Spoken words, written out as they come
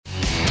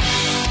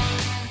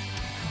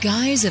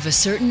Guys of a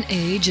Certain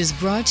Age is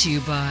brought to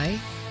you by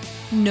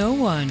no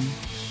one.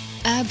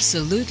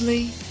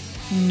 Absolutely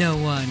no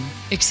one.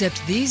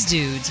 Except these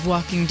dudes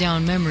walking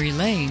down memory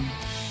lane.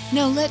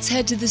 Now let's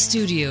head to the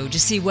studio to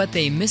see what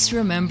they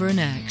misremember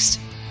next.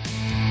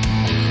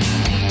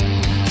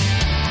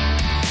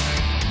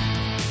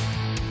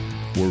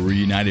 We're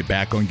reunited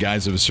back on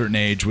Guys of a Certain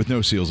Age with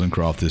no Seals and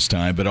Croft this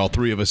time, but all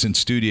three of us in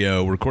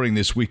studio recording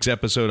this week's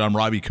episode. I'm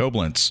Robbie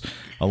Koblenz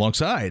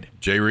alongside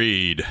Jay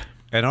Reed.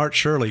 And Art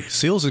Shirley.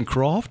 Seals and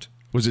Croft?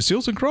 Was it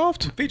Seals and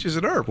Croft? Peaches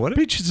and Herb, what?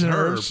 Peaches and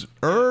Herb.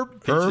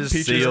 Peaches.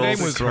 Seals, His name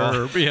was Croft.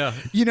 Herb, yeah.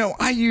 You know,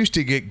 I used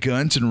to get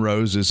Guns N'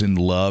 Roses and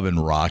Love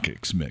and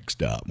Rockets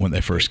mixed up when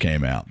they first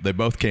came out. They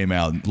both came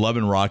out. Love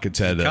and Rockets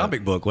had a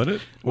Comic book, wasn't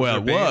it?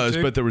 Well, it was,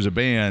 but there was a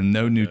band,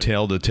 No New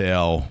Tale to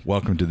Tell,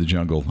 Welcome to the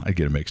Jungle. I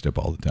get it mixed up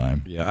all the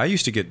time. Yeah, I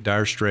used to get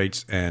Dire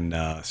Straits and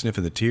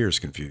Sniffin' the Tears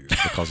confused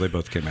because they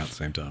both came out at the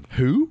same time.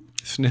 Who?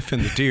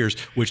 Sniffin' the Tears,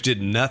 which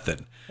did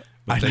nothing.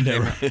 But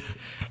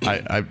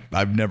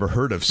I've never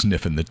heard of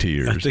Sniffin' the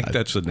Tears. I think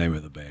that's the name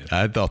of the band.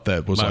 I thought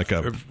that was My like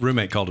a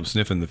roommate called them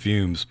Sniffin' the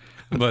Fumes.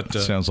 But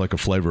sounds like a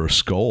flavor of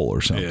skull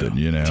or something,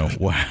 Yeah. you know.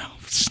 Wow,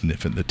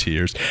 Sniffing the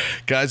Tears.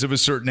 Guys of a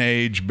Certain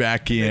Age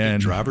back in.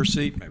 driver's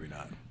seat? Maybe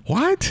not.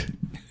 What?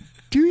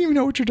 Do you even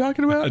know what you're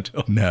talking about?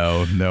 I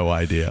don't. No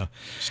idea.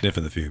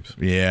 Sniffin' the Fumes.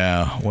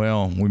 Yeah,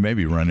 well, we may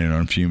be running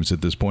on fumes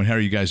at this point. How are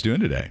you guys doing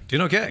today?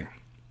 Doing okay.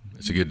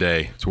 It's a good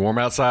day. It's warm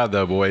outside,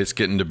 though, boy. It's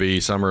getting to be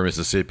summer in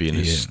Mississippi, and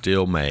it's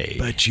still May.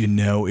 But you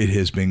know, it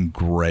has been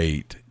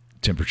great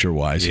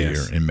temperature-wise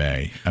Yes. here in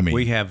May. I mean,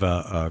 We have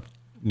a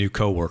new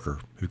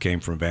coworker who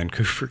came from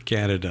Vancouver,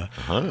 Canada,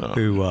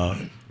 who was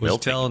Melting,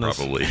 telling us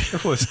probably.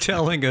 was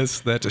telling us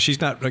that she's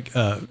not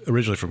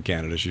originally from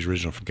Canada. She's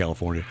originally from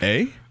California.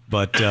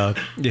 But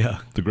yeah,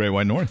 the Great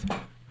White North.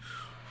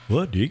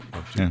 what? Yeah.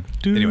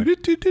 Anyway.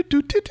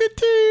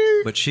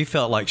 But she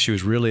felt like she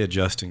was really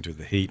adjusting to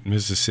the heat in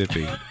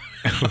Mississippi.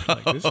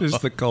 Like, this is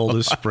the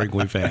coldest spring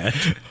we've had.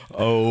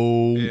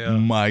 Oh,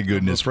 my I'm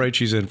goodness. afraid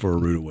she's in for a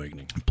rude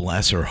awakening.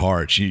 Bless her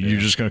heart.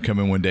 You're just going to come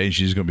in one day and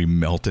she's going to be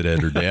melted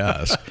at her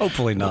desk.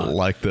 Hopefully not.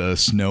 Like the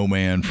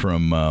snowman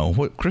from,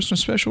 what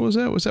Christmas special was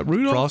that? Was that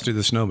Rudolph? Frosty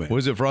the Snowman.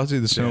 Was it Frosty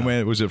the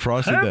Snowman? Was it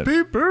Frosty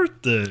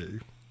birthday.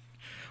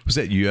 Was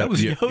that you? That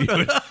was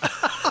Yoda.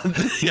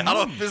 Yeah, I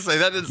don't say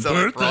that didn't sound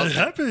like Frosty.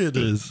 happy it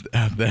is.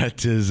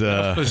 That is...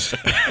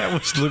 That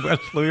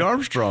was Louis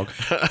Armstrong.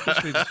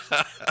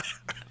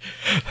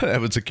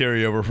 That was a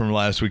carryover from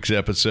last week's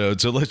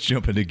episode. So let's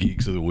jump into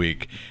Geeks of the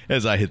Week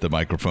as I hit the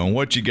microphone.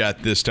 What you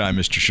got this time,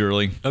 Mr.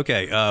 Shirley?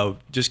 Okay,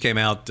 just came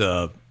out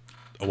a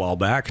while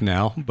back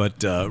now,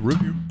 but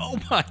Ruby. Oh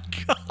my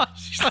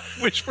gosh! I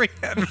wish we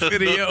had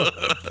video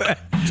of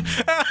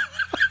that.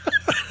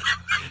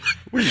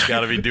 We got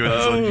to be doing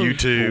this on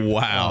YouTube.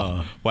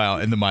 Wow.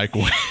 And the mic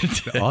went.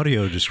 The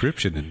audio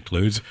description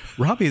includes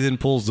Robbie then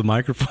pulls the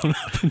microphone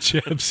up and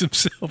jabs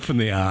himself in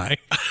the eye.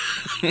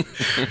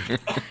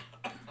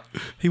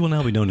 He will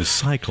now be known as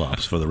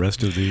Cyclops for the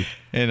rest of the.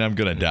 And I'm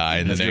going to die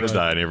in the He's going next to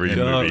die in every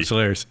Oh, movie. it's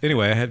hilarious.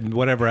 Anyway,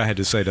 whatever I had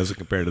to say doesn't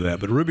compare to that.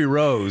 But Ruby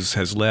Rose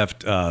has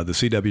left the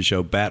CW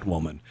show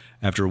Batwoman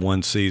after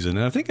one season.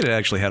 And I think it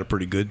actually had a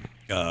pretty good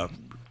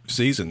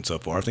season so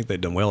far. I think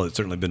they've done well. It's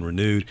certainly been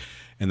renewed.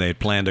 And they had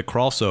planned a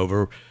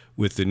crossover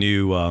with the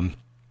new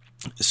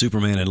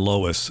Superman and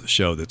Lois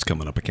show that's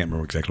coming up. I can't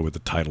remember exactly what the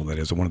title of that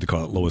is. I wanted to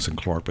call it Lois and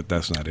Clark, but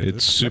that's not it.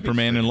 It's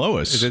Superman and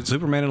Lois. Is it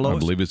Superman and Lois? I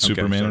believe it's Okay,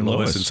 Superman so and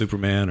Lois. and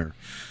Superman, or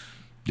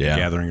Yeah.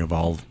 gathering of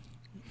all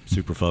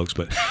super folks.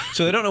 But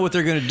so they don't know what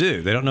they're going to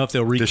do. They don't know if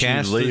they'll Did she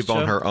recast leave this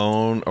on show. her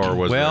own, or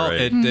was there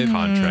a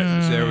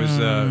contract? There was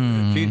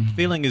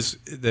feeling is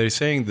they're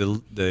saying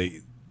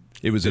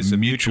It was it's a a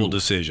mutual mutual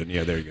decision.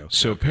 Yeah, there you go.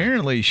 So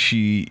apparently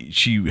she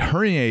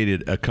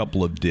herniated a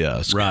couple of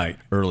discs Right.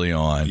 early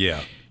on.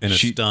 Yeah, in a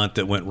stunt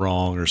that went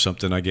wrong or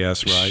something, I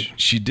guess. Right.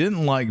 She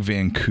didn't like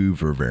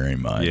Vancouver very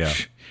much. Yeah.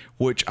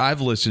 Which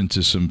I've listened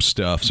to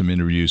some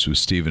interviews with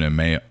Stephen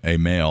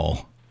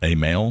Amell.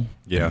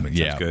 Yeah,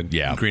 sounds good.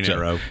 Yeah, Green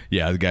Arrow.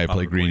 Yeah, the guy who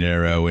played Green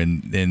Arrow,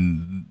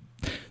 and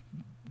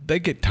they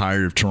get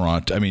tired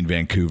of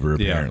Vancouver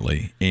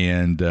apparently,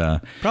 and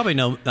Probably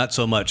not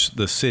so much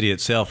the city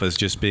itself as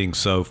just being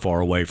so far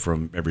away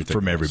from everything.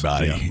 from else.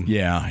 everybody.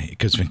 Yeah,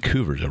 because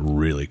Vancouver's a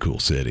really cool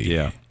city.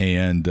 Yeah.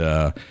 And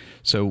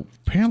so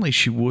apparently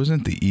she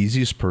wasn't the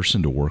easiest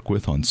person to work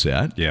with on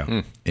set.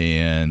 Yeah.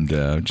 And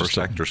First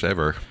actress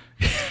ever.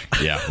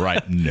 yeah,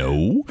 right.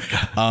 No.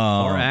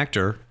 Or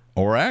actor.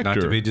 Or actor.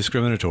 Not to be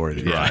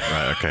discriminatory. Yeah.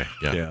 Right. Okay.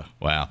 Yeah. Yeah.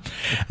 Wow.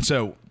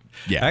 So,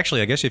 yeah.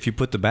 Actually, I guess if you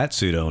put the bat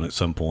suit on at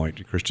some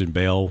point, Christian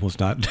Bale was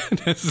not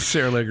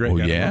necessarily a great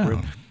guy. yeah. to work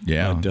with.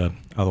 Yeah. But,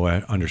 although I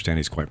understand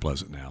he's quite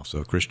pleasant now.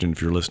 So, Christian,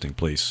 if you're listening,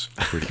 please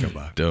feel free to come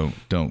by.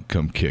 Don't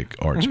come kick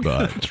Art's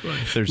butt. That's right.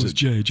 There's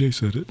Jay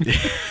said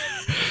it.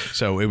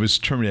 So it was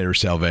Terminator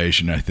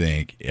Salvation, I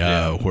think,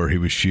 where he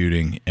was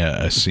shooting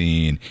a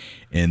scene,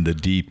 and the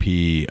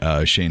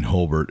DP, Shane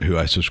Holbert, who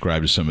I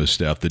subscribed to some of his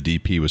stuff, the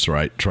DP was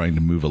trying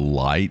to move a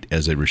light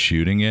as they were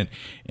shooting it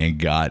and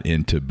got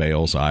into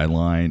Bale's eye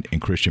line, and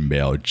Christian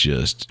Bale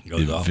just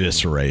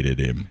eviscerated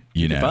him.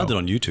 You know, found it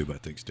on YouTube, I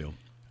think, still.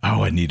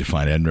 Oh, I need to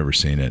find it. I've never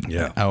seen it.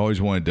 Yeah. I always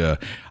wanted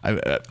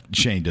to.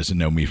 Shane doesn't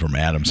know me from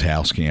Adam's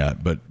House Camp,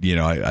 but, you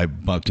know, I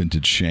bumped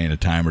into Shane a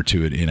time or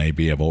two at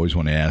NAB. I've always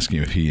wanted to ask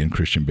him if he and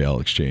Christian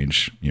Bale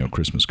exchange, you know,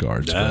 Christmas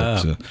cards.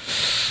 But,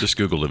 just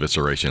Google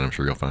evisceration. I'm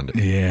sure you'll find it.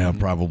 yeah,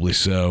 probably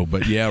so.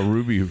 But, yeah,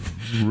 Ruby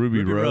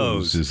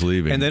Rose is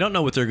leaving. And they don't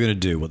know what they're going to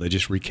do. Will they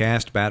just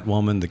recast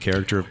Batwoman, the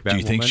character of Batwoman? Do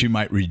you think she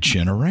might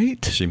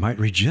regenerate? She might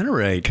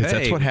regenerate. Because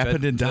that's what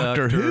happened in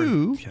Doctor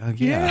Who.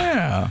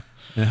 Yeah.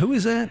 Now, who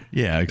is that?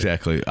 Yeah,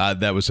 exactly.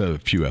 That was a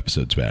few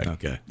episodes back.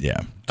 Okay.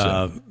 Yeah.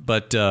 So.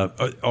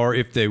 Or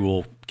if they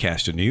will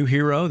cast a new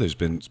hero, there's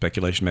been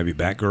speculation maybe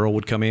Batgirl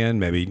would come in,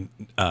 maybe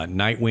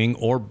Nightwing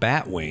or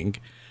Batwing.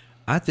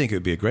 I think it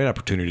would be a great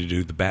opportunity to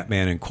do the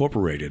Batman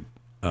Incorporated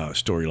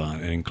storyline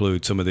and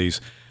include some of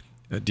these.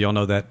 Do y'all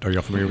know that? Are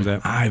y'all familiar with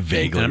that? I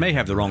vaguely. And I may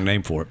have the wrong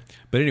name for it.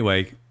 But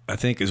anyway, I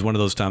think is one of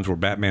those times where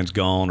Batman's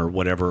gone or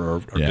whatever,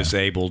 or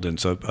disabled, and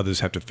so others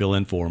have to fill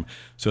in for him.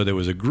 So there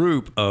was a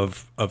group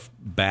of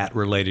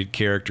Bat-related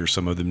characters,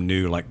 some of them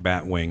new, like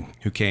Batwing,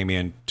 who came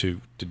in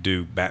to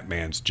do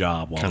Batman's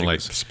job. Kind of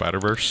like the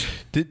Spider-Verse?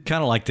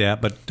 Kind of like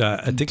that, but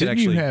I think Didn't it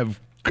actually... you have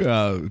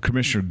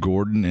Commissioner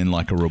Gordon in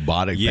like a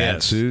robotic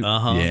bat suit?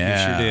 Uh-huh.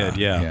 Yeah. You sure did,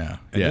 yeah.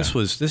 And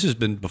this has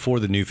been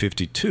before the New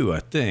 52, I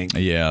think.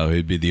 Yeah,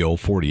 it'd be the old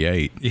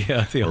 48.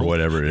 Yeah, or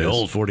whatever it is. The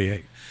old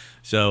 48.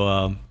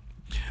 So...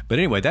 but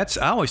anyway,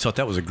 I always thought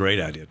that was a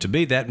great idea. To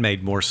me, that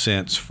made more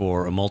sense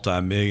for a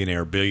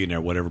multi-millionaire, billionaire,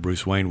 whatever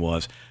Bruce Wayne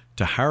was,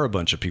 to hire a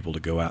bunch of people to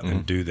go out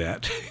and do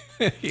that,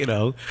 you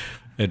know,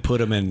 and put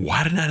them in.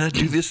 Why did I not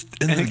do this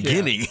in the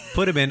beginning?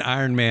 Put them in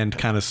Iron Man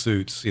kind of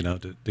suits, you know,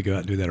 to go out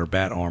and do that, or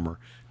bat armor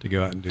to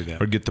go out and do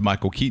that. Or get the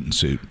Michael Keaton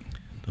suit.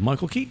 The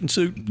Michael Keaton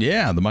suit.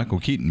 Yeah, the Michael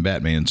Keaton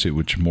Batman suit,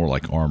 which is more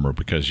like armor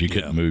because you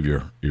couldn't move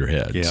your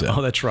head. Yeah. So.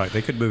 Oh, that's right.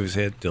 They could move his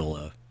head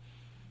till.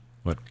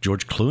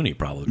 George Clooney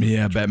probably.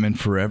 Yeah, Batman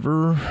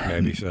Forever.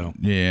 Maybe so.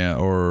 Yeah,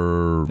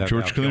 or That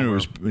George Val Clooney Kilmer.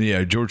 was.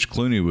 Yeah, George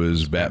Clooney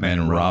was Batman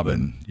and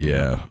Robin.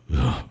 Yeah.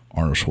 Ugh.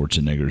 Arnold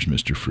Schwarzenegger's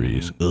Mr.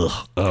 Freeze.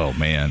 Ugh. Oh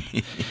man,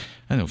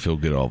 I don't feel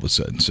good all of a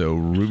sudden. So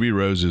Ruby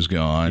Rose is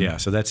gone. Yeah,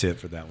 so that's it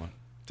for that one.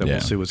 So Yeah.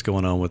 we'll see what's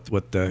going on with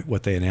what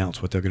they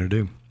announce, what they're going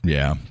to do.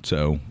 Yeah.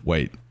 So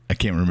wait, I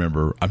can't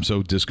remember. I'm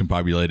so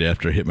discombobulated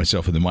after I hit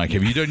myself in the mic.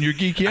 Have you done your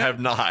geek yet? I have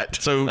not.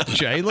 So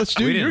Jay, let's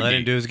do We your didn't let geek.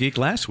 him do his geek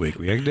last week.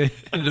 We ended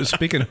up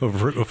speaking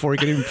over it before he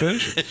could even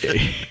finish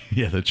it.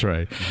 Yeah, that's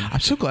right. I'm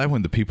so glad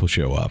when the people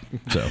show up.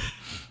 So,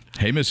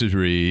 hey, Mrs.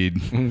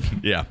 Reed.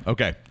 Yeah.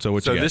 Okay. So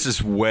what So you got? this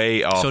is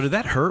way off. So did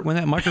that hurt when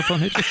that microphone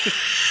hit you?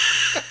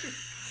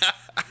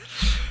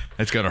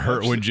 It's gonna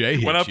hurt when Jay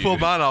hits when I you. pull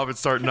mine off and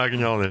start knocking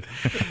y'all in.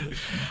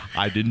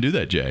 I didn't do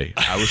that, Jay.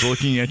 I was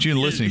looking at you and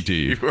listening to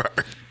you. You are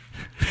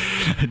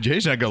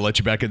Jay's not gonna let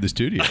you back in the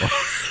studio.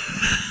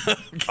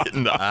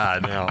 getting the eye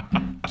now.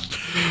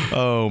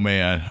 Oh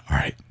man. All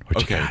right. What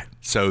you Okay. got?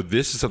 So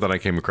this is something I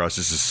came across.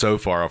 This is so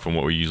far off from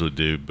what we usually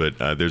do, but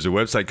there's a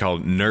website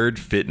called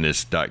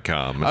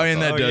nerdfitness.com. Oh,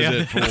 and that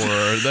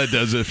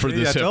does it for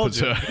this I told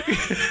you.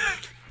 episode.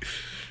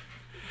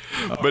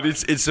 But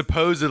it's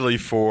supposedly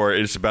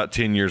it's about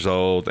 10 years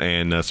old,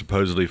 and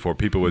supposedly for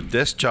people with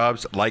desk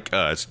jobs like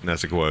us, and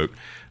that's a quote,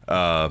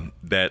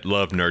 that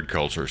love nerd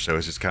culture. So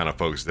it's just kind of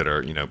folks that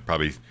are,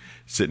 probably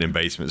sitting in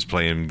basements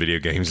playing video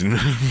games and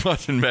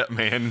watching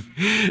Batman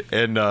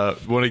and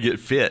want to get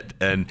fit.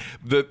 And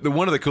the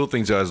one of the cool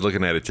things I was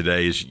looking at it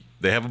today is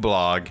they have a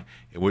blog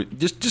with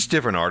just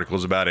different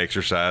articles about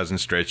exercise and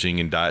stretching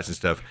and diets and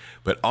stuff.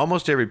 But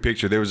almost every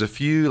picture, there was a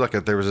few,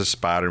 there was a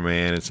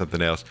Spider-Man and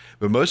something else.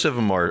 But most of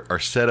them are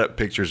set up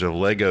pictures of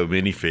Lego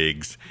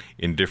minifigs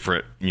in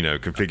different,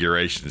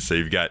 configurations. So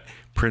you've got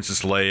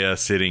Princess Leia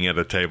sitting at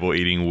a table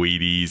eating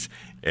Wheaties,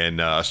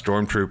 and a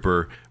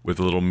stormtrooper with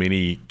a little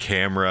mini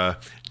camera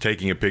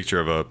taking a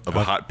picture of a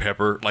hot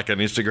pepper, like an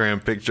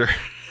Instagram picture.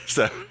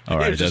 So All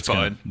right, it's just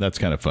fun. That's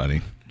kind of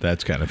funny.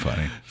 That's kind of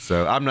funny.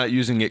 So I'm not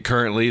using it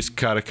currently. It's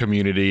kind of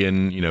community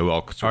and,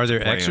 all sorts Are there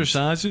of plans.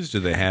 exercises? Do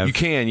they have? You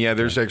can, yeah.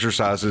 There's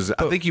exercises.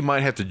 I think you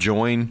might have to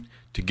join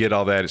to get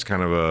all that. It's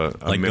kind of a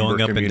like member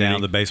going up community. and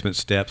down the basement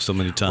steps so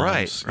many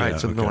times. Right, Yeah,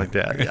 something okay. like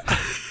that. Yeah.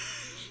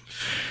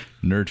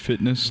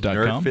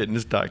 Nerdfitness.com.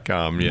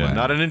 Nerdfitness.com. Yeah, Wow.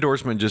 not an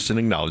endorsement, just an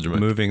acknowledgement.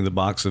 Moving the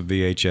box of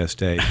VHS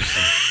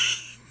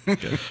tapes.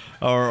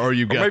 Or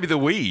you've Or got maybe the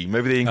Wii.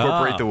 Maybe they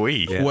incorporate the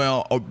Wii. Yeah.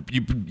 Well,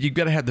 you've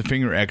got to have the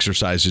finger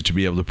exercises to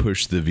be able to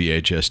push the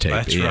VHS tape.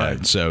 That's in.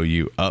 right. So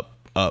you up,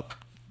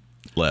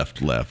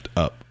 left,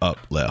 up,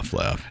 left.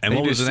 And You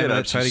what was just the name of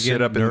that sit site again?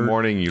 Sit up in the Nerd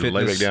morning, you lay back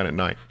Fitness? down at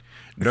night.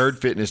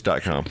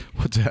 Nerdfitness.com.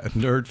 What's that?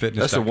 Nerd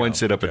Fitness. That's the one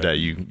sit up a day.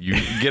 You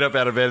get up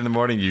out of bed in the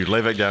morning, you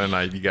lay back down at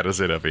night, you got to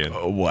sit up in.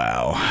 Oh,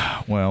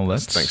 wow. Well,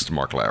 that's Thanks to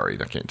Mark Lowry.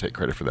 I can't take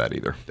credit for that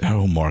either.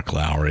 Oh, Mark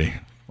Lowry.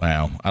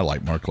 Wow, I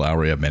like Mark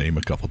Lowry. I've met him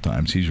a couple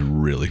times.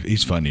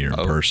 He's funnier in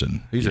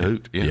person. He's a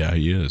hoot. Yeah,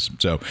 he is.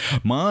 So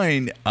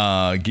mine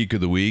Geek of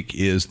the Week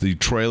is the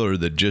trailer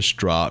that just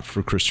dropped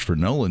for Christopher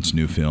Nolan's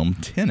new film,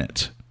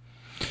 Tenet.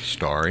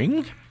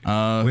 Starring?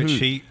 Which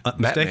he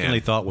mistakenly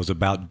Batman. thought was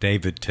about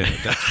David Tennant.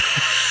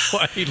 That's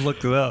why he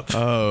looked it up.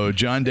 Oh,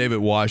 John David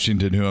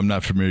Washington, who I'm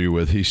not familiar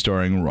with. He's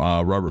starring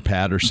Robert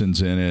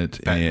Patterson's in it.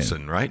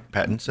 Pattinson, right?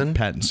 Pattinson?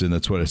 Pattinson,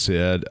 that's what I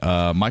said.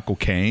 Michael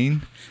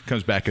Caine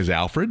comes back as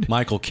Alfred.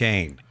 Michael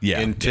Caine.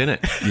 Yeah. In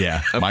Tenet.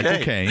 Yeah, Okay. Michael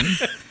Caine.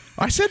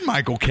 I said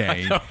Michael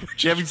Caine.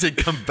 You haven't said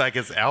come back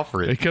as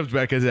Alfred. He comes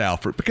back as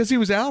Alfred because he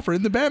was Alfred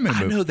in the Batman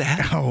movie. I know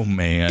that. Oh,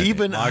 man.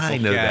 Even Michael I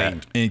know Caine.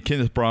 that. And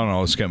Kenneth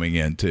Branagh is coming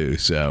in too.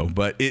 So,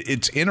 but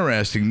it's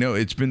interesting. No,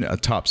 it's been a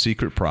top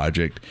secret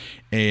project,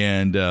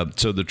 and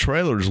so the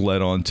trailers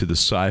led on to the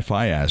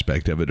sci-fi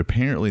aspect of it.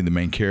 Apparently, the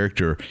main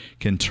character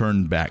can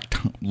turn back,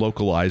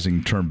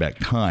 turn back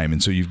time,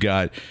 and so you've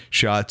got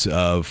shots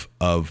of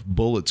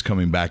bullets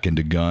coming back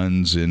into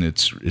guns, and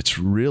it's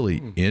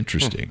really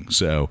interesting.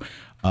 So.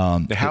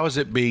 How is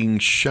it being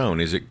shown?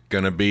 Is it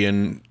going to be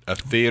in a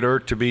theater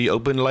to be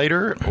open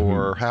later,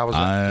 or how is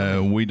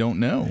that? We don't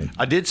know.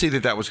 I did see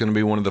that was going to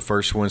be one of the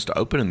first ones to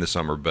open in the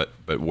summer, but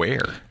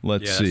where?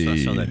 Let's Yes, see. I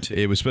saw that too.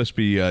 It was supposed to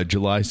be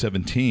July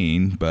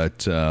 17,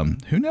 but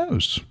who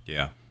knows?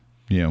 Yeah.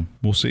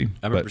 We'll see.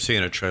 I remember But-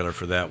 seeing a trailer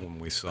for that when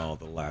we saw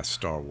the last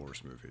Star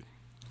Wars movie,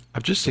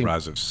 I've just The seen.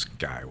 Rise of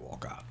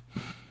Skywalker.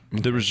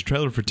 There was a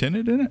trailer for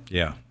Tenet in it.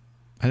 Yeah.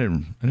 I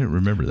didn't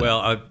remember that. Well,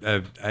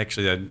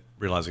 I'm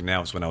realizing now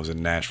it's when I was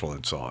in Nashville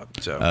and saw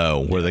it.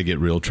 So where they get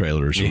real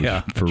trailers for,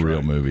 Yeah, for that's real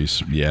right.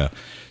 movies. Yeah.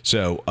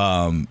 So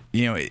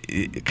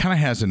it kind of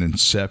has an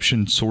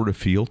Inception sort of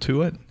feel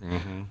to it.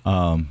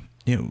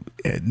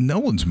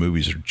 Nolan's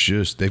movies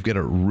are they've got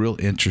a real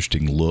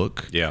interesting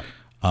look. yeah,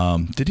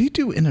 Did he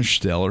do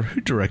Interstellar?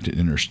 Who directed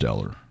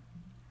Interstellar?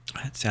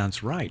 that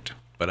sounds right,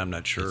 but I'm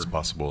not sure. It's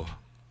possible.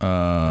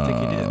 I think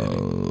he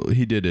did.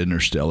 He did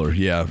Interstellar.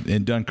 Yeah,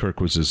 and Dunkirk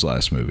was his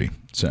last movie.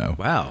 So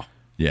Wow.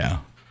 yeah,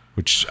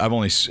 which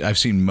I've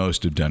seen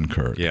most of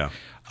Dunkirk. Yeah.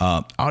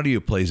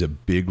 Audio plays a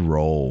big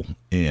role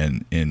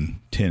in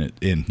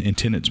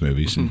Tennant's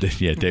movies, and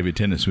David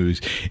Tennant's movies,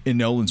 in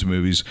Nolan's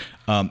movies.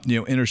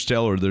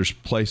 Interstellar. There's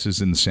places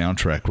in the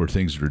soundtrack where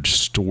things are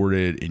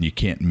distorted and you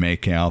can't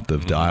make out the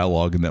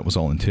dialogue, and that was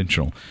all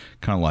intentional.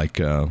 Kind of like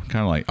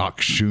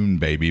Akshun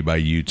Baby by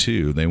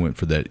U2. They went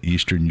for that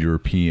Eastern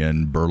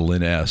European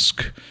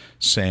Berlin-esque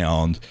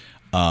sound.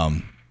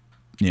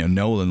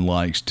 Nolan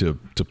likes to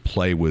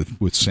play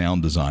with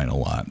sound design a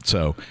lot,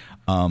 so.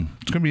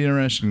 It's going to be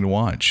interesting to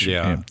watch.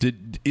 Yeah.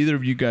 Did either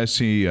of you guys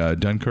see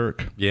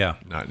Dunkirk? Yeah.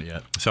 Not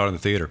yet. I saw it in the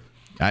theater.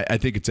 I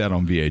think it's out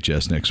on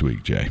VHS next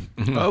week, Jay.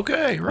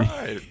 Okay,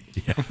 right.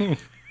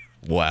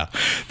 Wow.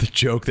 The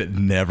joke that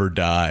never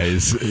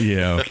dies,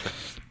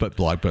 but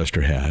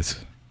Blockbuster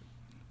has.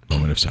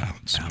 Moment of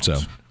silence. So,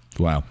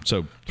 wow.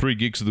 So, 3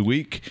 Geeks of the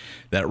Week.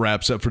 That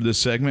wraps up for this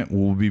segment.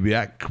 We'll be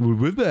back.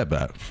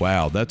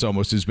 Wow, that's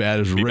almost as bad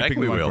as Be ripping back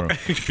we the will.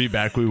 microphone. Be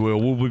back we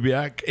will. We'll be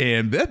back.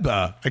 And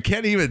I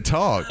can't even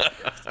talk.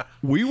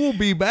 We will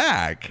be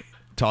back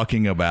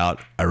talking about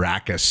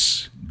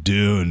Arrakis,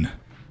 Dune,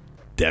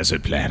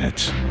 Desert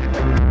Planet.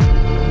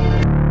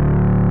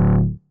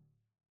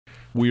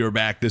 We are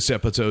back. This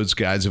episode's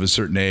Guys of a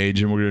Certain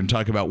Age, and we're going to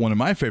talk about one of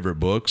my favorite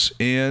books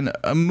and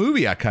a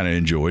movie I kind of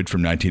enjoyed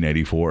from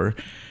 1984,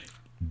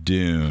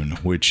 Dune,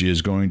 which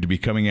is going to be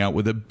coming out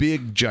with a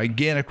big,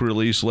 gigantic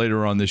release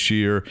later on this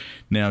year.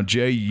 Now,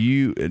 Jay,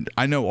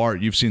 I know, Art,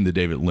 you've seen the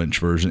David Lynch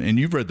version, and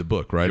you've read the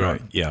book, right?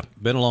 Art? Yeah.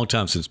 Been a long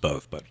time since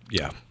both, but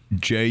yeah.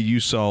 Jay, you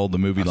saw the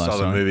movie I last saw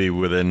the time. movie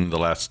within the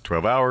last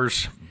 12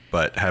 hours,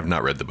 but have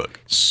not read the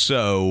book.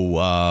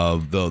 So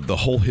the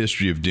whole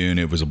history of Dune,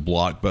 it was a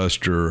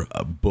blockbuster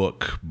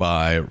book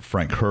by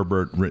Frank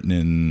Herbert, written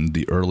in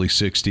the early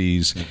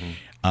 60s. See,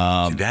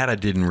 that I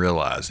didn't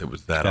realize it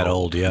was that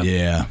Old, yeah.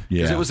 Yeah.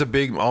 Because it was a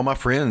big. All my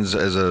friends,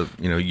 as a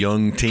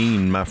young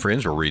teen, my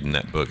friends were reading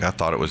that book. I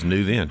thought it was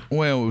new then.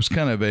 Well, it was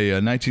kind of a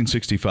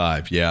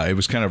 1965. Yeah, it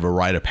was kind of a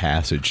rite of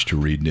passage to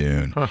read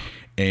Dune.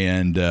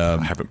 And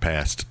I haven't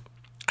passed.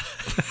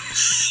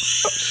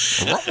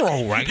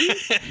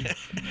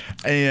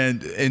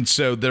 and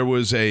so there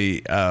was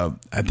a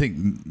I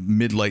think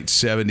mid-late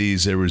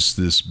 70s, there was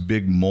this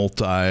big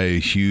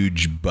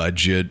huge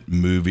budget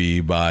movie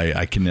by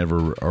I can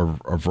never or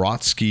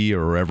Vrotsky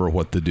or whatever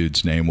what the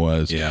dude's name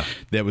was. Yeah.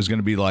 That was going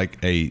to be like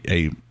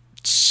a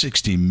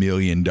 $60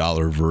 million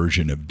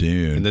version of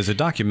Dune. And there's a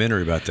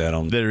documentary about that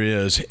on There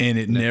is, and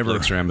it never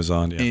Netflix or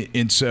Amazon. Yeah.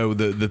 And so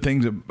the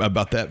things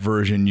about that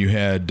version, you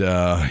had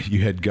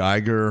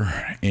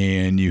Geiger,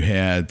 and you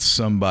had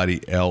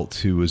somebody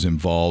else who was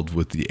involved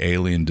with the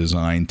Alien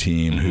design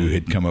team who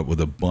had come up with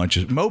a bunch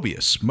of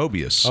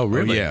Mobius. Oh,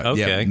 really? Yeah,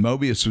 Okay.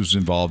 Mobius was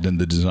involved in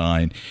the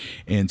design,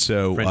 and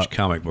so French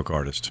comic book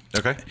artist.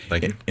 Okay,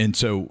 thank you. and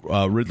so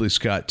Ridley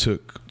Scott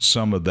took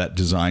some of that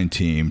design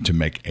team to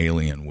make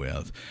Alien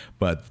with,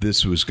 but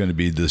this was going to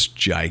be this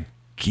gigantic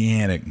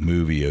gigantic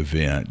movie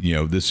event.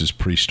 This is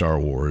pre-Star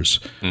Wars,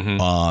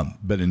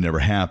 but it never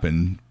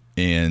happened.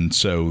 And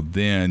so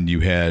then you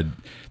had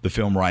the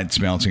film rights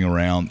bouncing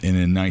around. And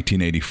in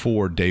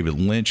 1984, David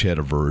Lynch had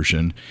a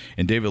version.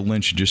 And David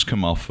Lynch had just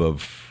come off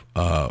of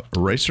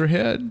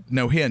Eraserhead.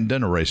 No, he hadn't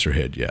done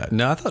Eraserhead yet.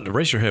 No, I thought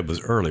Eraserhead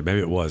was early. Maybe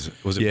it was.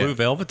 Was it Blue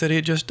Velvet that he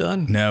had just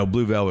done? No,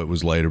 Blue Velvet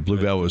was later. Blue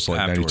Velvet was like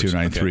Afterwards. 92,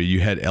 93. Okay. You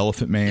had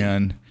Elephant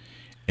Man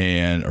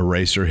and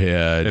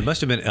Eraserhead. It must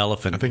have been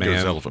Elephant Man. I think it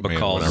was Elephant Man.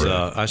 Because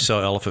I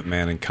saw Elephant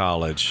Man in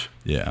college.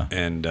 Yeah.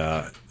 And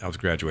I was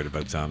graduated by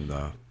the time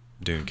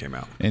Dune came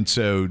out. And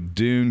so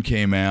Dune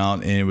came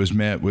out, and it was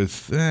met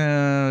with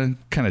kind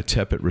of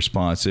tepid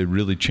response. It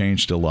really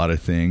changed a lot of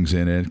things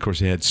in it. Of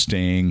course, it had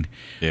Sting.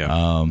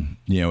 Yeah.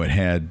 It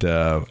had,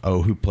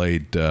 who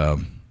played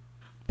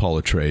Paul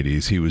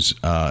Atreides? He was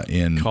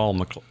in... Kyle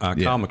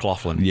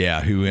MacLachlan.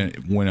 Yeah, who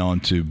went on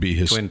to be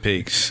his... Twin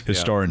Peaks. His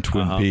star in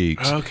Twin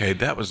Peaks. Okay,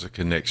 that was a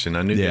connection.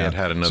 I knew they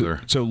had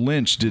another... So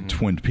Lynch did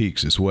Twin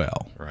Peaks as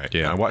well. Right.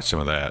 Yeah. I watched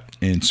some of that.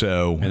 And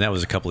that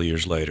was a couple of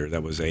years later.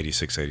 That was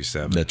 86,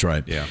 87. That's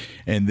right. Yeah.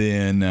 And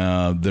then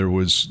there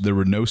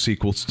were no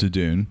sequels to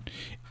Dune.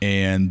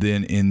 And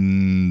then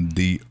in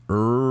the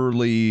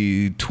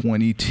early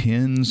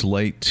 2010s,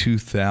 late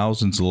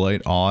 2000s,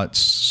 late aughts,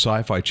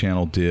 Sci-Fi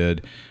Channel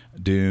did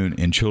Dune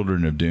and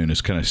Children of Dune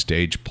as kind of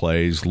stage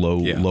plays,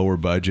 lower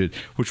budget,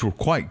 which were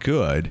quite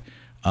good.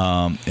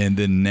 And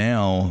then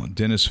now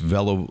Denis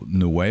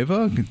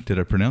Villeneuve, did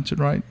I pronounce it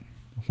right?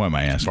 Why am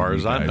I asking? As far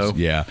as I know.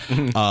 Yeah.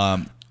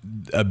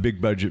 A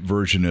big budget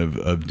version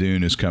of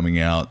Dune is coming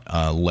out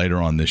later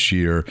on this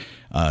year.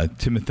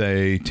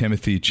 Timothy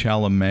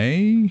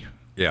Chalamet.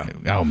 Yeah.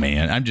 Oh,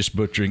 man. I'm just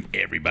butchering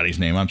everybody's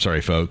name. I'm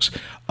sorry, folks.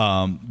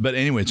 But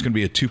anyway, it's going to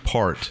be a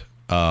 2-part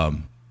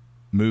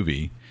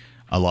movie,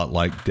 a lot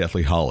like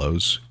Deathly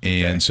Hallows.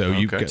 And so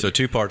you've got... So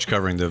 2 parts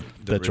covering the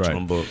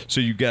original book. So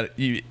you got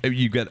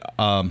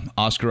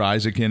Oscar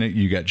Isaac in it.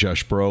 You got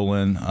Josh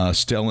Brolin,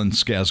 Stellan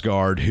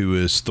Skarsgård, who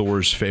is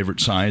Thor's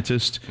favorite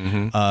scientist.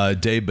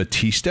 Dave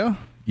Bautista,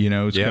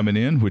 is coming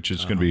in, which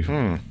is going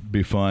to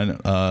be fun.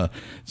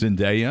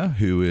 Zendaya,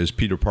 who is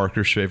Peter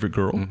Parker's favorite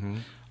girl.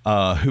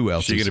 Who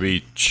else? Is she going to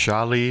be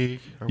Charlie?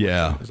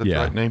 Yeah. Is that the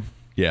right name?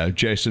 Yeah,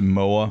 Jason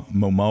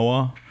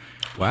Momoa.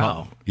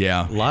 Wow.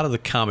 Yeah. A lot of the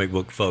comic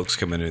book folks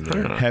coming in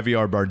there.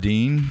 Javier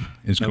Bardem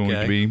is going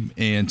to be.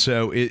 And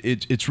so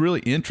it's really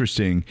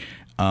interesting.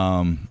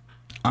 I'm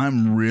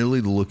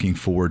really looking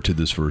forward to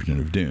this version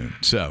of Dune.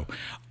 So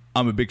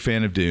I'm a big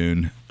fan of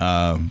Dune.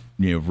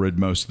 Read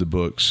most of the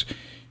books.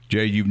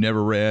 Jay, you've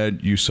never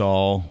read, you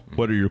saw.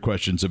 What are your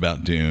questions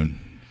about Dune?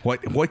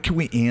 What can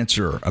we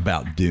answer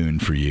about Dune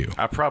for you?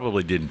 I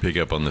probably didn't pick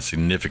up on the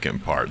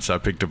significant parts. I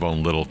picked up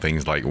on little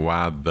things like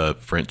why the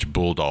French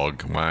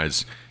bulldog. Why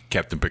is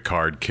Captain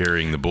Picard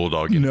carrying the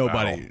bulldog?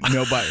 Nobody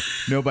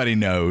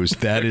knows.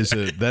 That is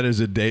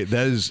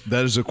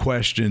a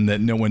question that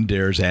no one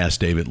dares ask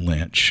David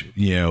Lynch.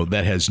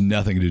 That has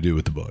nothing to do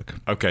with the book.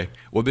 Okay.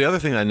 Well, the other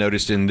thing I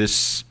noticed in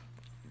this,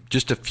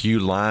 just a few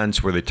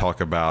lines where they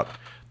talk about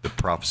the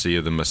prophecy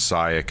of the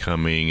Messiah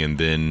coming, and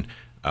then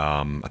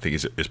I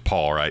think it's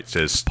Paul, right? It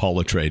says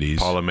Paul Atreides.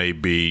 Paula may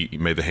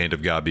the hand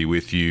of God be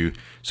with you.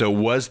 So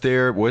was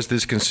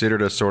this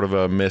considered a sort of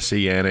a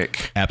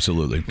messianic,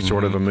 absolutely,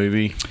 sort of a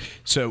movie?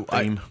 So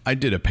I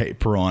did a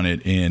paper on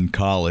it in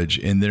college,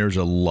 and there's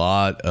a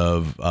lot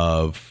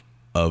of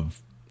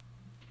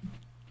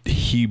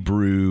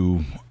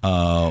Hebrew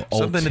Old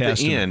something Testament. at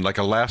the end, like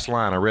a last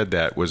line. I read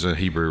that was a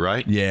Hebrew,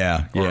 right?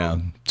 Yeah.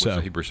 What's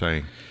the Hebrew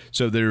saying?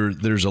 So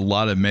there's a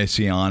lot of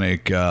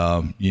messianic,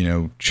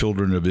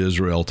 children of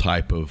Israel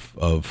type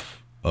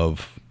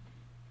of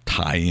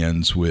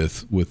tie-ins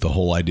with the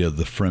whole idea of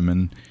the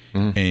Fremen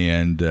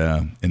and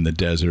in the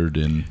desert.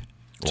 And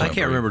I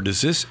can't remember.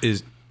 This is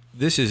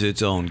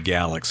its own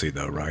galaxy,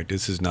 though, right?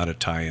 This is not a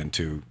tie-in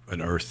to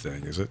an Earth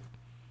thing, is it?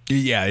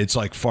 Yeah, it's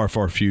like far,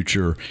 far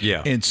future.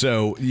 Yeah, and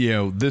so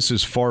this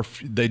is far.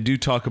 They do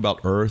talk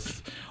about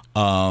Earth.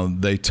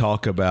 They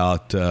talk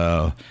about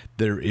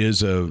there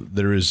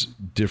is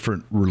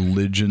different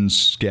religions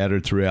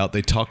scattered throughout.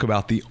 They talk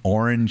about the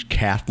Orange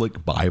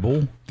Catholic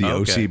Bible, the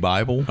OC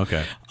Bible.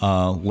 Okay.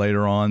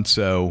 Later on,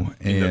 so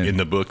in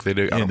the book they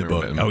do. In the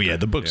book,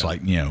 the book's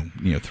like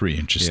 3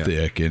 inches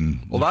thick.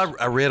 And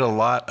I read a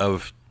lot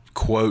of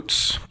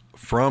quotes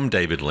from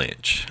David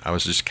Lynch. I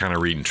was just kind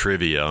of reading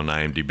trivia on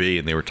IMDb,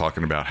 and they were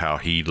talking about how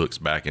he looks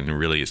back and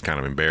really is kind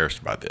of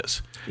embarrassed by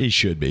this. He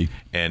should be,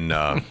 and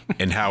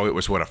how it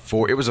was a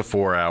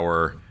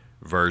 4-hour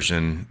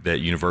version that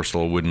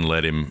Universal wouldn't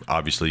let him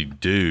obviously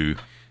do.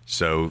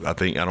 So I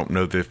don't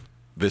know if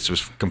this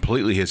was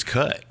completely his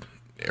cut,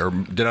 or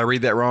did I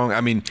read that wrong?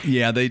 I mean,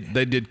 yeah, they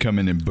did come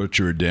in and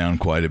butcher it down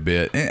quite a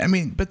bit. I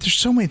mean, but there's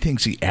so many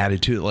things he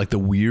added to it, like the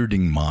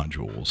weirding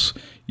modules.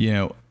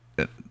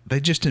 They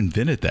just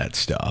invented that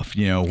stuff.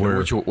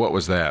 What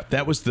was that?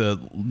 That was the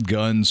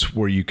guns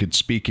where you could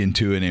speak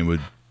into it and it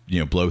would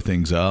blow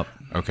things up.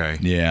 Okay.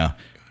 Yeah.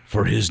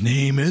 For his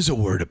name is a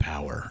word of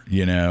power,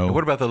 you know.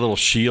 What about the little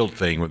shield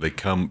thing where they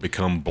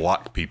become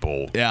block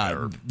people?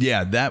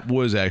 Yeah, that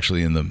was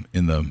actually in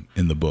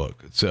the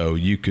book. So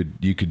you could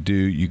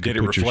Did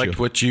it reflect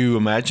what you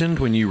imagined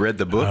when you read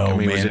the book? Oh,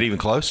 was it even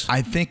close?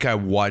 I think I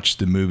watched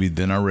the movie,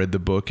 then I read the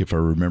book, if I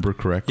remember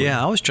correctly.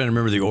 Yeah, I was trying to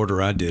remember the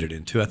order I did it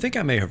in, too. I think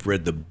I may have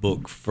read the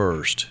book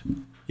first.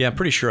 Yeah, I'm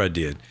pretty sure I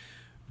did.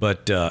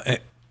 But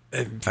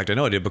in fact, I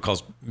know I did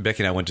because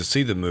Becky and I went to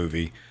see the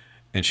movie.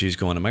 And she's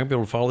going, am I going to be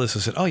able to follow this?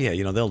 I said, oh, yeah,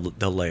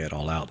 they'll lay it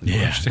all out.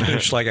 Yeah.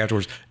 She's like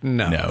afterwards,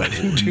 no.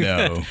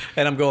 No.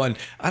 And I'm going,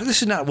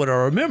 this is not what I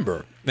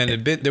remember.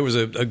 And there was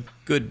a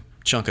good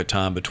chunk of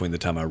time between the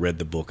time I read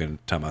the book and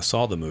the time I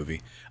saw the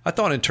movie. I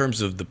thought in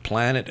terms of the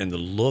planet and the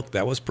look,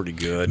 that was pretty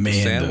good. Man,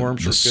 the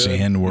sandworms were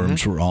good.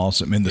 Sandworms were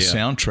awesome. And the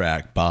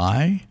soundtrack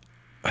by?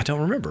 I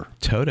don't remember.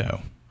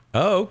 Toto.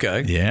 Oh,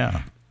 okay.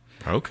 Yeah.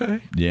 Okay.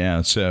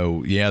 Yeah.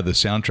 So the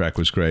soundtrack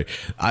was great.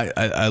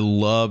 I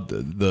loved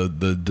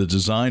the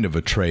design of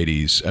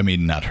Atreides. I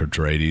mean, not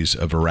Atreides,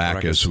 of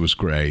Arrakis was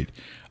great.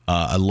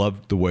 I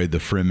loved the way the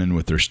Fremen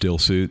with their still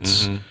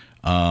suits.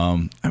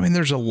 I mean,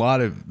 there's a lot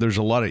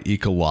of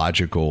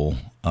ecological.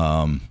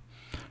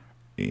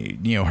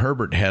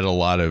 Herbert had a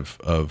lot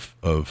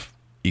of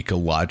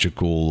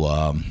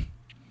ecological.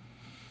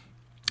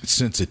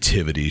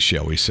 Sensitivity,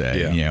 shall we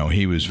say? Yeah.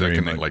 He was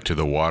very much like to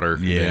the water.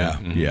 Yeah,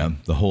 yeah.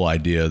 The whole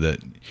idea that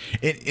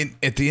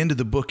at the end of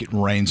the book, it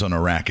rains on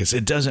Arrakis.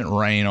 It doesn't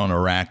rain on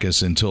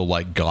Arrakis until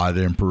like God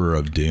Emperor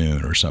of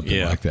Dune or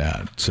something like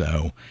that.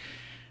 So,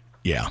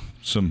 yeah,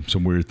 some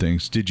weird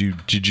things. Did you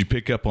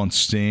pick up on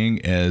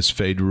Sting as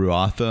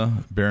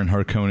Feyd-Rautha, Baron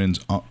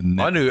Harkonnen's? I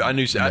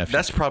knew.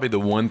 That's probably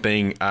the one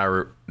thing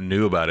I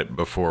knew about it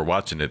before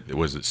watching it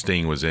was that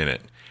Sting was in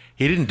it.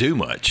 He didn't do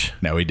much.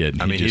 No, he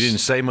didn't. He didn't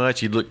say much.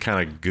 He looked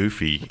kind of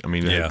goofy. I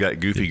mean, they've got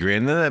goofy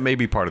grin. That may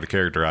be part of the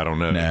character. I don't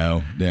know.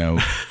 No.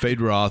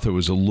 Feyd-Rautha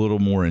was a little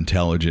more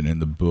intelligent in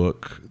the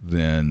book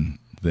than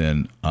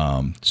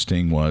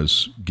Sting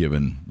was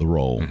given the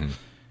role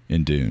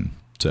in Dune.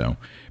 So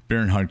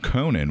Baron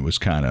Harkonnen was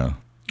kind of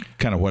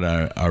what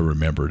I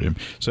remembered him.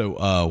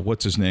 So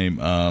what's his name?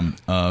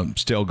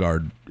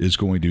 Stelgard is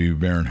going to be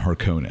Baron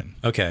Harkonnen.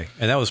 Okay,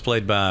 and that was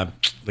played by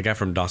the guy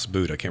from Das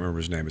Boot. I can't remember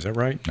his name. Is that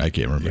right? I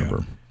can't remember.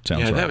 Yeah.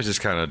 Sounds right. That was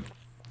just kind of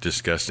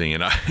disgusting.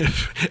 And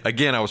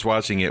I was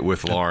watching it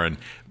with Lauren.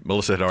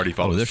 Melissa had already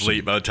fallen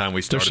asleep by the time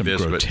we started this.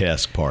 There's some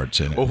grotesque parts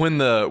in it. Well,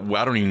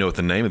 I don't even know what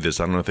the name of this.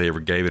 I don't know if they ever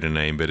gave it a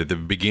name. But at the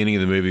beginning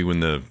of the movie,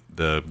 when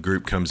the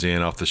group comes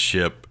in off the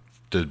ship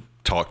to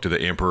talk to the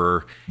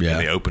Emperor, and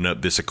they open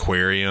up this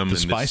aquarium. The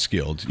Spice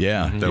Guild,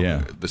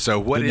 So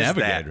what is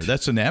Navigator? that?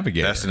 That's a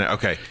Navigator.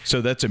 Okay.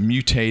 So that's a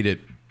mutated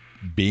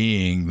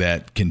being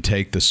that can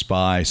take the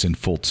spice in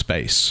full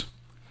space.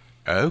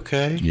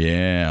 Okay.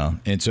 Yeah.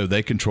 And so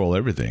they control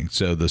everything.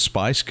 So the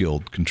Spice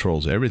Guild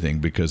controls everything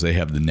because they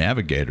have the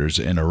Navigators,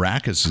 and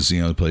Arrakis is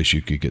the only place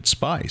you could get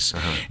spice.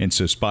 And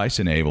so spice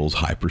enables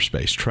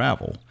hyperspace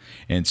travel.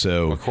 And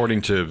so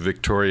according to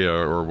Victoria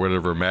or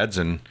whatever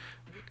Madsen,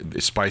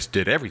 Spice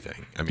did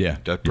everything. I mean,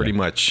 pretty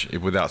much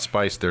without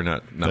Spice, there's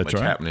not much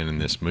happening in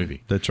this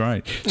movie. That's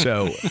right.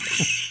 So,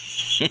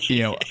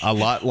 a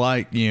lot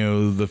like,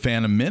 the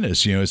Phantom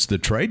Menace, it's the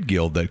Trade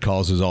Guild that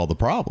causes all the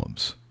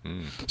problems.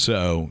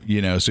 So,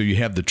 so you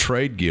have the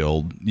Trade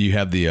Guild, you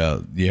have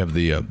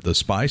the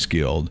Spice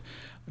Guild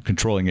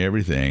controlling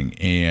everything.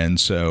 And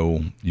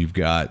so you've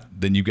got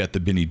the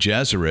Bene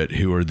Gesserit,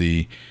 who are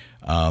the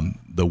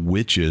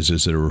witches,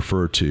 as they're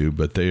referred to,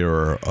 but they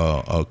are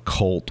a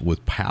cult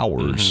with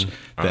powers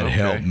that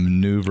help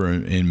maneuver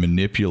and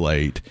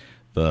manipulate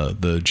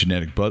the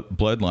genetic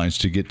bloodlines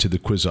to get to the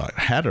Kwisatz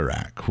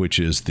Haderach, which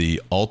is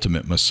the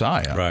ultimate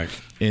Messiah. Right.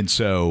 And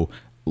so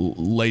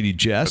Lady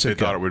Jessica... But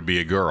they thought it would be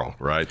a girl,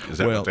 right? Is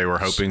that what they were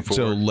hoping for?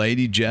 So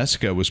Lady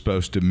Jessica was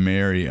supposed to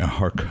marry a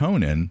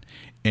Harkonnen,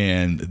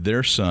 and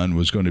their son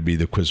was going to be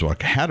the Kwisatz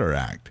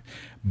Haderach.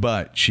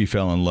 But she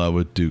fell in love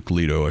with Duke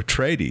Leto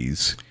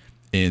Atreides,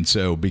 and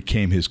so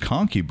became his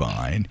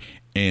concubine.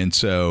 And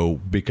so,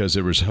 because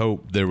there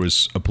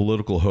was a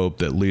political hope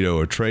that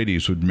Leto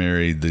Atreides would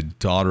marry the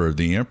daughter of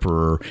the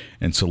Emperor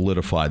and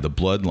solidify the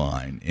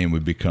bloodline and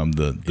would become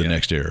the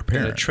next heir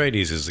apparent. And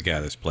Atreides is the guy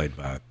that's played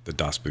by the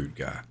Das Boot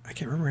guy. I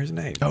can't remember his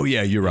name. Oh,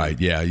 yeah, you're right.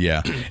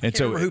 Yeah. And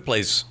so, who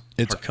plays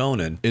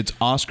Harkonnen? It's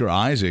Oscar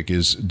Isaac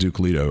is Duke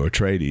Leto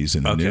Atreides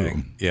in the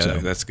new. Yeah, so,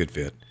 that's a good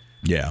fit.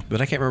 Yeah. But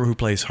I can't remember who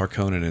plays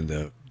Harkonnen in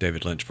the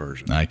David Lynch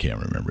version. I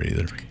can't remember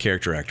either.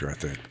 Character actor, I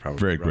think.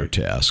 Probably. Very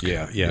grotesque.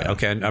 Yeah.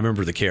 Okay, I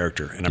remember the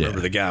character, and I remember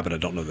the guy, but I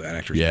don't know the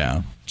actor's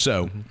name.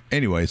 So,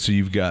 anyway, so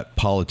you've got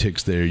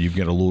politics there. You've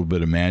got a little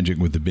bit of magic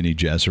with the Bene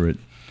Gesserit,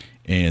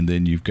 and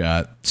then you've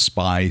got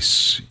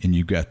spice, and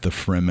you've got the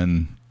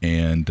Fremen,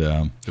 And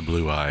the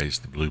blue eyes,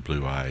 the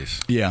blue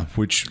eyes. yeah,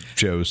 which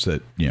shows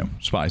that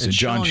spice. And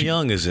Sean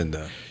Young is in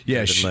the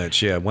David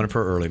Lynch. Yeah, one of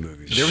her early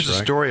movies. There was a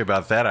story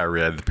about that I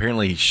read.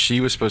 Apparently,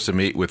 she was supposed to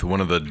meet with one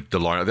of the De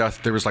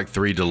Laurentiis. There was like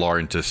 3 De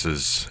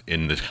Laurentises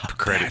in the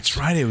credits. That's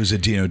right. It was a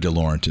Dino De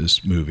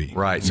Laurentiis movie.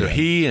 Right. So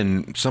he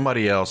and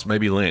somebody else,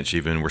 maybe Lynch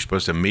even, were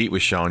supposed to meet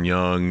with Sean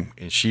Young,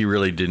 and she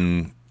really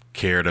didn't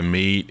care to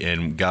meet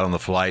and got on the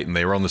flight, and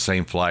they were on the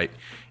same flight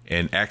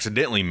and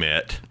accidentally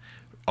met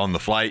on the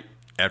flight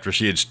after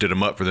she had stood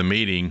him up for the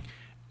meeting,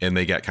 and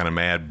they got kind of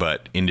mad,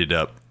 but ended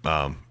up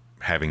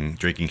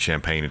drinking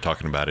champagne and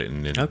talking about it,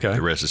 and then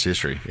the rest is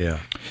history. Yeah.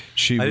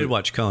 I did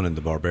watch Conan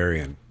the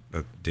Barbarian,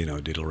 the Dino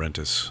De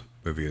Laurentiis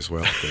movie as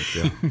well.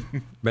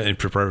 But, in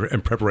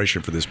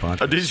preparation for this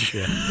podcast. Did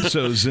you? Yeah.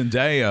 So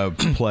Zendaya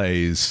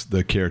plays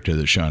the character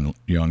that Sean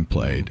Young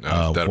played.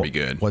 That'll be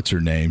good. What's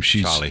her name?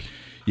 She's Charlie.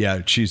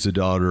 Yeah, she's the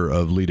daughter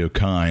of Leto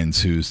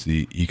Kynes, who's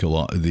the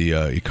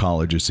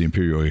ecologist, the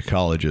imperial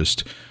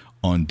ecologist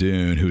on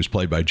Dune, who was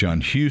played by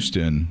John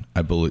Huston,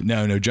 I believe.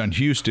 No, John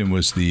Huston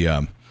was the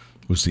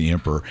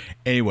emperor.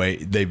 Anyway,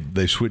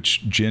 they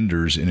switched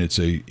genders, and it's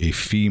a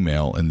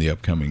female in the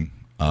upcoming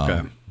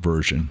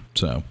version.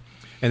 So,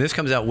 and this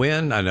comes out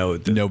when? I know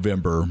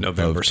November,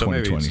 so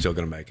maybe it's still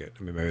going to make it.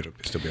 I mean, maybe it'll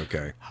still be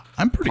okay.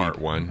 I'm pretty part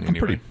one. Anyway. I'm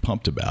pretty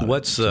pumped about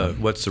what's it.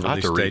 What's the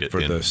release date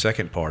for the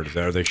second part?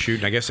 Are they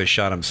shooting? I guess they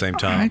shot them the same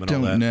time. I and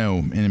all that. don't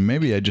know, and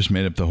maybe I just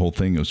made up the whole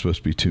thing. It was supposed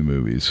to be 2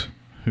 movies.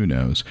 Who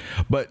knows?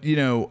 But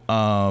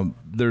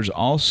there's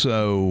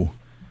also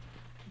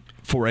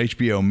for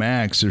HBO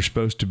Max. There's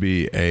supposed to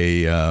be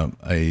a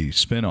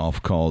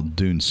spinoff called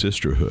Dune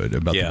Sisterhood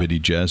about the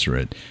Bene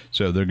Gesserit.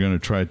 So they're going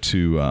to try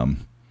to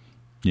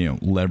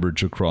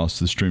leverage across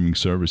the streaming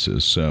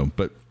services. So,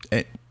 but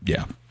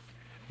yeah,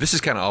 this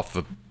is kind of off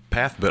the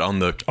path, but on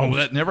the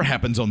that never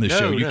happens on this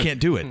show. You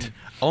can't do it.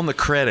 On the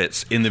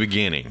credits in the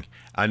beginning,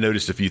 I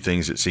noticed a few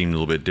things that seemed a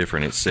little bit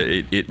different.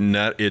 It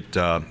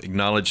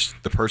acknowledged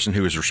the person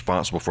who was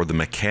responsible for the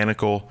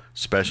mechanical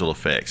special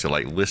effects. It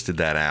listed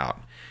that out,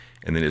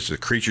 and then it's the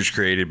creatures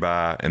created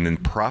by, and then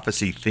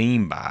prophecy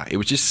themed by. It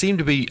just seemed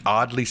to be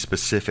oddly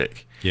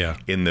specific. Yeah.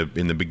 In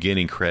the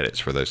beginning credits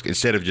for those,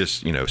 instead of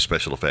just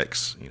special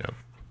effects,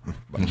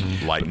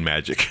 light and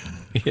magic.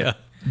 Yeah.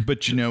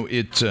 But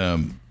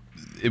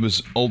it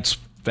was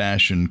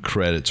old-fashioned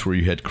credits where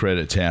you had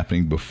credits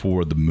happening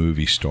before the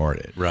movie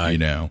started, right?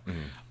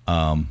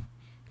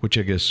 Which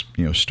I guess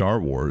Star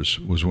Wars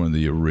was one of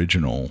the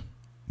original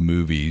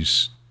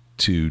movies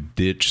to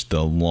ditch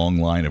the long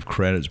line of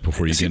credits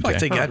before you get into. Like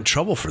they got in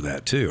trouble for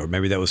that too, or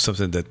maybe that was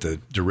something that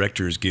the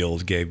Directors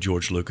Guild gave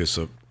George Lucas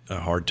a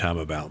hard time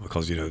about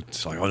because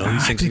it's like, oh no,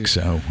 these things.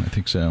 I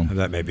think so.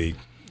 That may be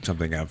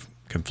something I've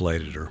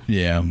conflated, or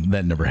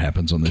that never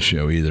happens on the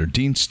show either.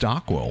 Dean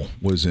Stockwell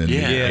was in the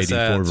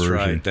 '84 version.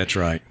 Right, that's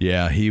right.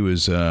 Yeah, he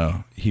was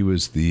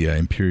the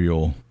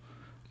imperial.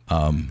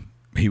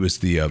 He was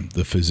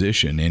the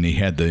physician, and he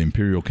had the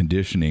imperial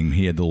conditioning.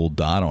 He had the little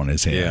dot on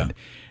his head,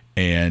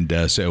 and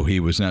so he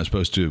was not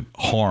supposed to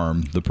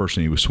harm the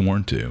person he was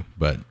sworn to.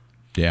 But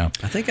I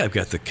think I've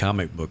got the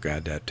comic book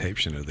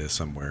adaptation of this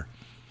somewhere.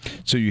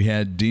 So you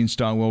had Dean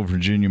Stockwell,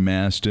 Virginia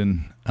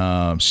Madsen,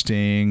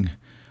 Sting,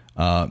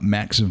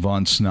 Max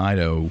von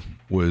Sydow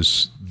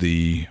was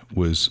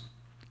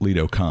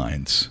Leto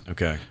Kynes.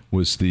 Okay,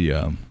 was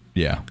the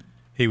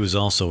He was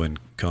also in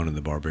Conan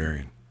the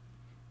Barbarian.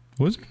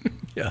 Was he?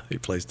 Yeah, he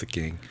plays the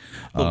king.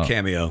 Little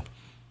cameo.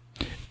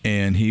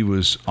 And he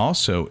was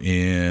also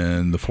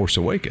in The Force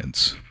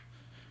Awakens.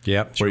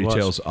 Yeah, where he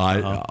tells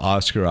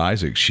Oscar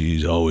Isaac,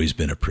 she's always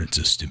been a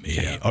princess to me.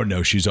 Yeah. Oh,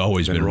 no, she's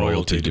always been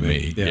royalty to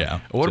me.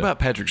 Yeah. What about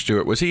Patrick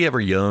Stewart? Was he ever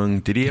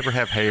young? Did he ever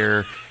have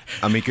hair?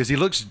 I mean, because he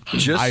looks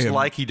just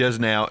like he does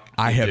now.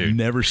 I have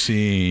never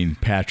seen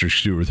Patrick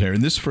Stewart with hair,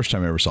 and this is the first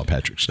time I ever saw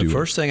Patrick Stewart. The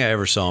first thing I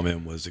ever saw him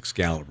in was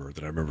Excalibur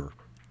that I remember.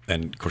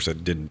 And, of course, I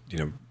didn't,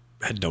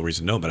 had no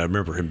reason to know, but I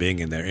remember him being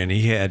in there. And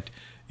he had,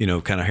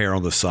 kind of hair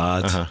on the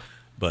sides,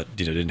 but,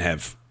 didn't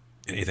have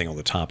anything on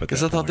the top.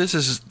 Because I thought this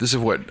is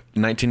what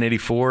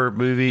 1984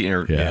 movie,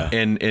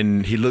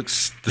 and he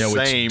looks the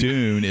same. It's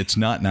Dune. It's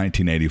not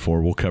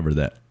 1984. We'll cover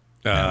that.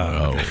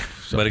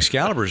 But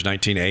Excalibur is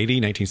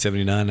 1980,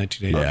 1979,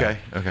 1980.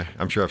 Okay.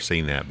 I'm sure I've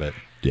seen that, but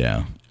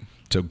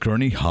So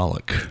Gurney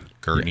Halleck.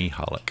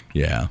 Halleck.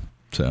 Yeah.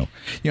 So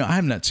I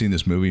have not seen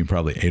this movie in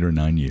probably 8 or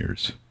 9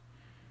 years.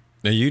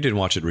 Now you didn't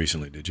watch it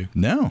recently, did you?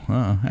 No,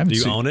 I haven't. Do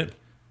you own it?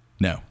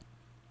 No.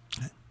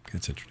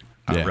 That's interesting.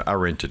 I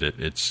rented it.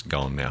 It's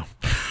gone now.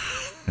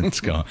 It's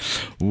gone.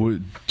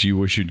 Do you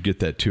wish you'd get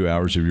that 2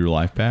 hours of your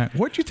life back?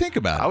 What'd you think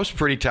about it? I was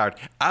pretty tired.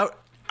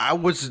 I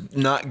was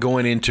not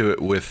going into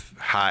it with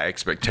high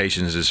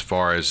expectations as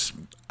far as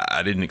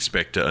I didn't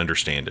expect to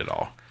understand it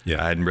all.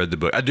 Yeah. I hadn't read the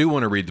book. I do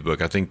want to read the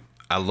book. I think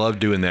I love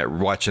doing that,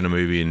 watching a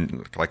movie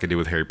and like I did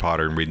with Harry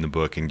Potter and reading the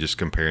book and just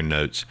comparing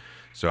notes.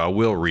 So I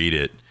will read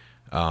it.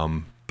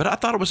 But I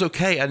thought it was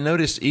okay. I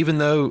noticed even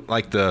though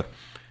like the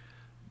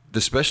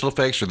the special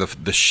effects or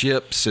the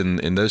ships and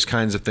those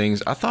kinds of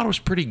things, I thought it was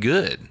pretty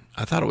good.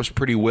 I thought it was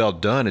pretty well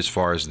done as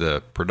far as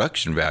the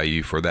production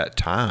value for that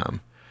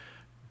time.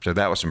 So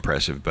that was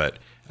impressive, but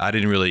I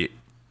didn't really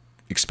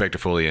expect to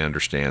fully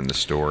understand the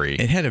story.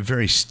 It had a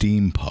very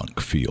steampunk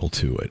feel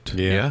to it.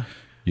 Yeah.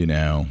 You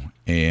know,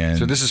 and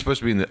So this is supposed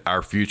to be in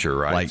our future,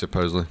 right? Like-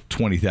 supposedly.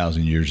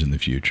 20,000 years in the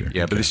future.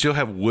 Yeah, but they still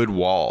have wood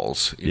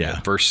walls. In Yeah.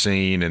 the first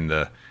scene, and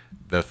the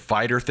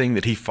fighter thing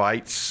that he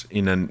fights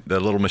in the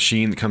little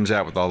machine that comes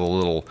out with all the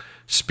little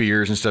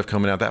spears and stuff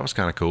coming out, that was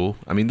kind of cool.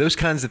 I mean, those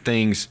kinds of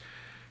things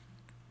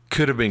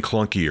could have been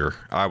clunkier.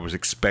 I was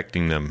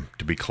expecting them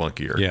to be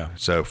clunkier. Yeah.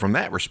 So from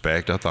that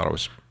respect, I thought it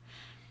was.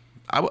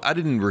 I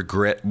didn't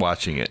regret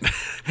watching it.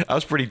 I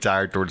was pretty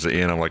tired towards the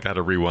end. I'm like, I had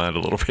to rewind a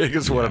little bit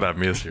because what did I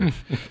miss here?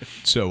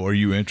 So are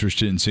you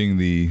interested in seeing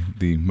the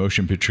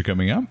motion picture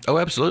coming up? Oh,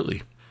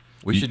 absolutely.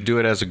 We should do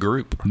it as a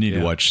group. You need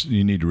to watch.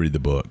 You need to read the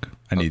book.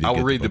 I will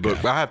get read the book.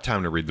 out. I have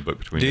time to read the book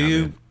between now and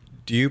then.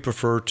 Do you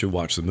prefer to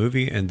watch the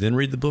movie and then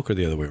read the book, or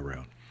the other way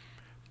around?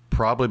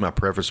 Probably my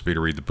preference would be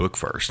to read the book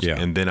first. Yeah.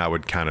 And then I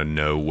would kind of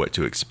know what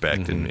to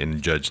expect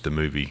and judge the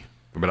movie.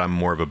 But I'm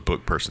more of a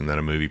book person than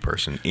a movie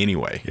person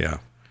anyway. Yeah.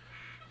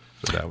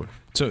 So that would.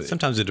 So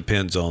Sometimes it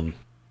depends on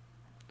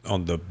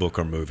the book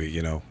or movie,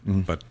 you know.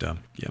 But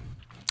yeah.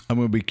 I'm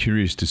going to be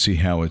curious to see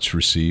how it's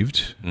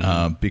received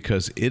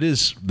because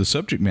the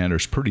subject matter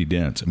is pretty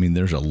dense. I mean,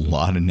 there's a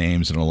lot of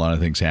names and a lot of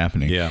things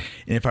happening. Yeah.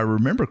 And if I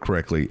remember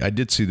correctly, I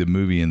did see the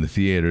movie in the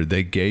theater.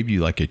 They gave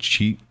you like a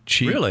cheat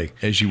sheet Really?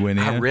 as you went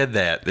in. I read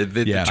that. The Yeah. I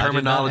did not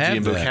terminology have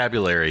and that.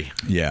 vocabulary.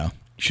 Yeah.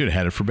 Should have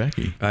had it for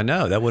Becky. I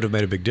know. That would have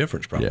made a big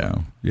difference, probably. Yeah.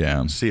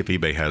 Yeah. See if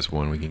eBay has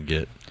one we can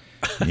get.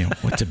 You know,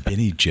 what's a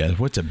Benny Jazz?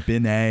 What's a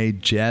Bene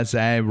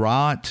Jazzy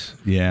Rot?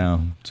 Yeah.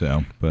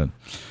 So, but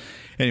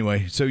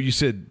anyway, so you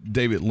said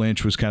David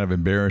Lynch was kind of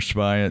embarrassed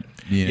by it.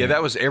 Yeah,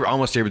 that was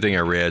almost everything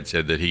I read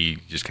said that he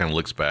just kind of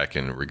looks back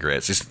and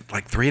regrets. It's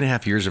like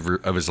 3.5 years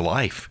of his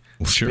life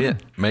Sure.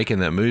 spent making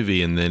that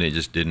movie, and then it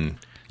just didn't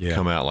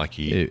come out like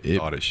he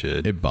thought it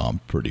should. It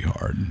bombed pretty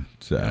hard.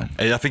 So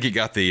And I think it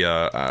got the.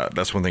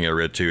 That's one thing I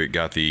read too. It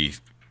got the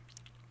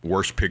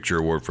worst picture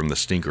award from the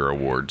Stinker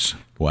Awards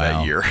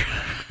that year.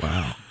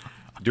 Wow.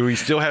 Do we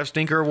still have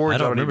Stinker Awards? I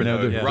don't remember. No,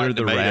 they're, Rotten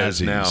they're the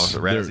Tomatoes Razzies. now. The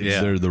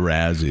Razzies. They're the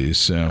Razzies.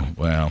 So,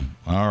 well,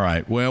 all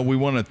right. Well, we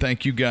want to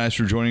thank you guys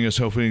for joining us.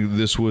 Hopefully,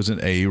 this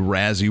wasn't a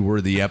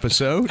Razzie-worthy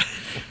episode,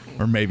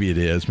 or maybe it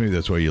is. Maybe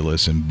that's why you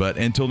listen. But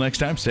until next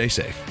time, stay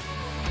safe.